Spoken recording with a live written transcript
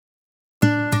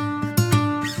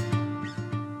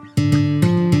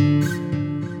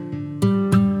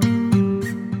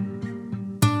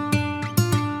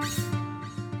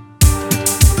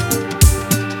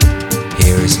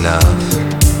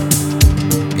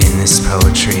this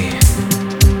poetry,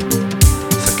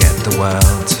 forget the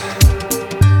world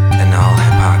and all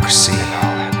hypocrisy.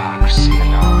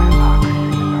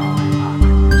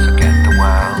 Forget the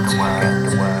world.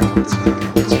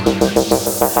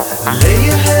 Lay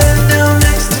your head down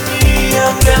next to me,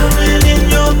 I'm drowning in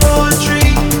your poetry.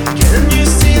 Can you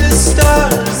see the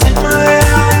stars in my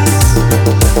eyes?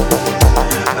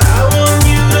 I want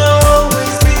you to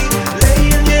always be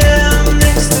laying down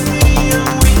next to me, and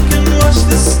we can watch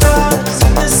the stars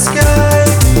in the sky.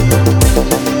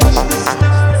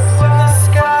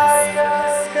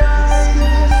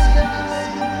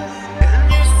 Can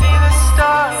you see the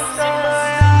stars in my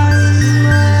eyes?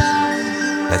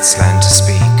 Let's learn to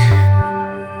speak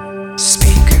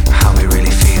how we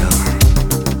really feel.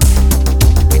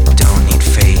 We don't need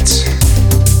fate.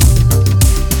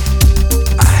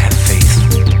 I have faith.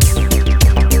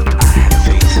 I have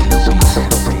faith.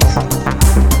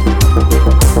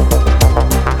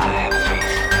 I have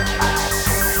faith.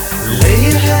 Lay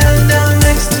your hand down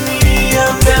next to me,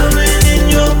 I'm drowning in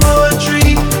your poetry.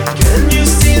 Can you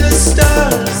see the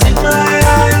stars in my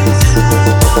eyes?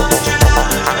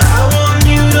 I want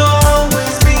you to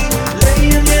always be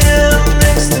laying down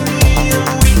next to me, and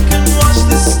we can watch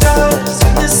the stars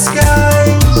in the sky.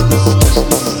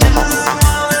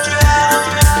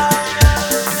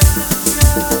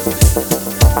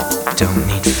 Don't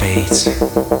need fate.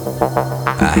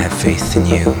 I have faith in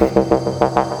you.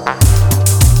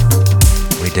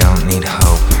 We don't need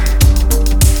hope.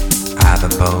 I have a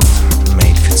boat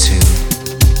made for two.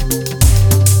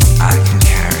 I can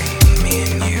carry me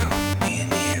and you.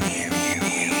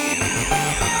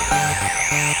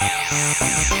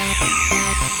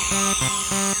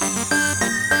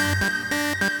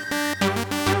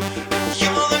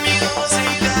 You're the music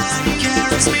that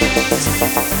carries me.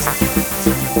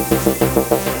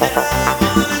 Now I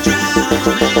wanna drown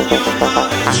in your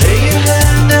poetry. Lay your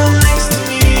hand down next to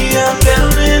me, I'm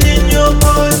drowning in your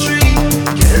poetry.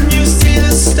 Can you see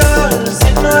the stars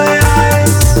in my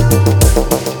eyes?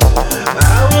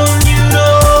 I want you to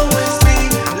always be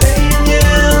laying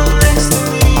down next to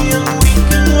me, and we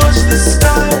can watch the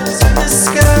stars in the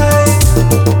sky.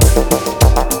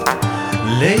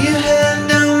 Lay your hand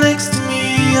down next to me,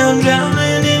 I'm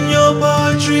drowning in your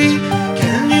poetry.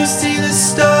 Can you see the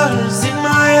stars in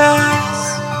my eyes?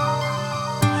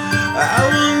 I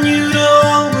want you to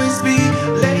always be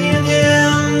laying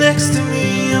down next to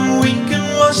me, and we can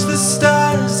watch the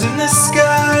stars in the sky.